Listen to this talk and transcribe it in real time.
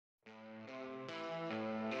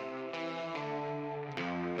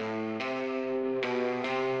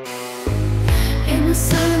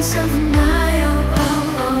silence of the night.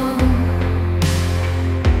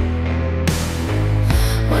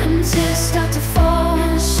 When tears start to fall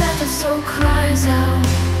and the shadow so cries out.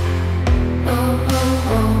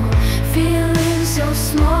 Feeling so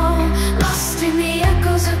small, lost in the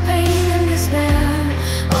echoes of pain and despair.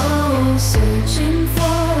 Searching for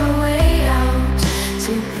a way out,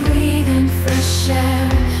 to breathe in fresh air.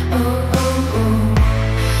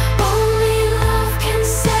 Only love can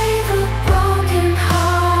save a broken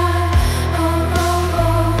heart.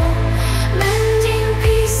 Mending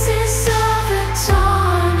pieces of a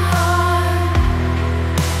torn heart.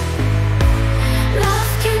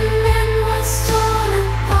 Love can mend what's torn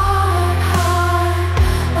apart.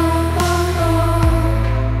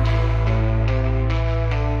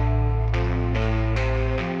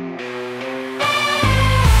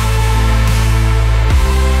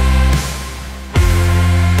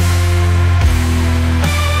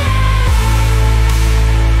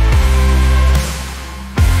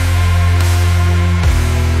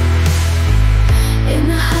 In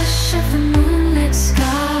the hush of the moonlit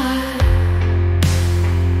sky,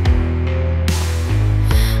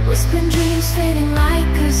 whispering dreams fading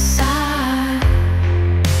like a sigh.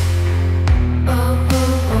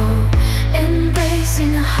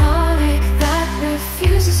 Embracing a heartache that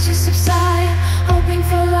refuses to subside, hoping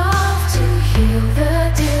for love to heal the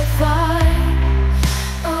divide.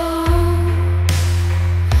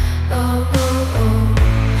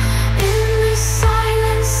 In the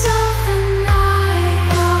silence of the night,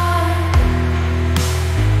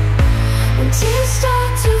 when tears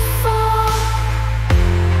start to fall,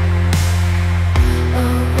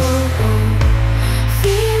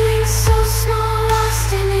 feeling so small, lost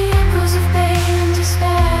in the echoes of pain and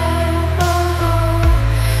despair.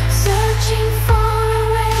 Searching for a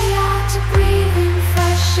way out, to breathe in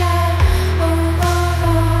fresh air.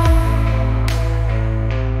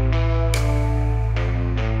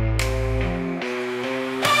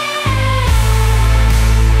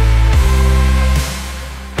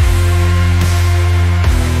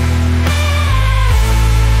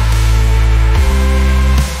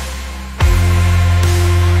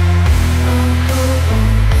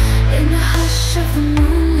 In the hush of the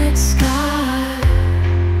moonlit sky,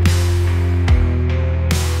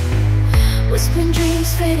 whispering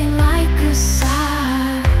dreams fading like a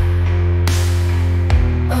sigh.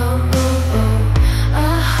 A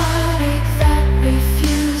heartache that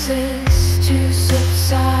refuses to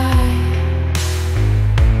subside,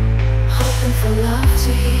 hoping for love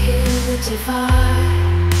to heal the divide.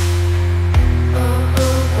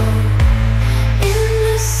 In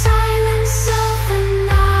the silence of the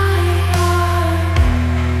night,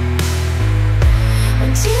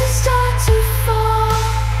 when tears start to fall,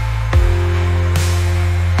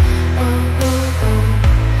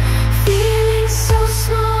 feeling so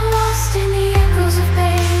small, lost in the echoes of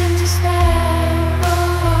pain and despair.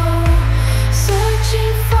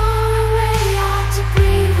 Searching for a way out, to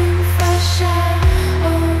breathe in fresh air.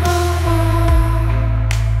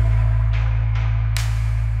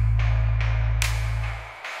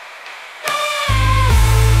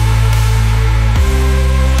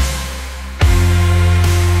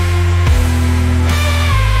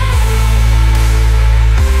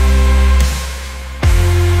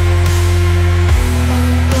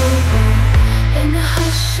 In the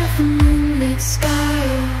hush of the moonlit sky,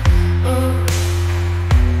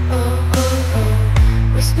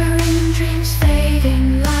 whispering dreams fading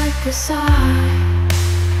like a sigh.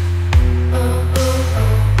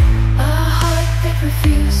 A heart that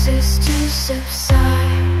refuses to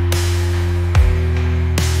subside,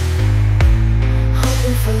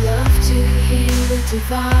 hoping for love to heal the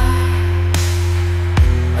divide.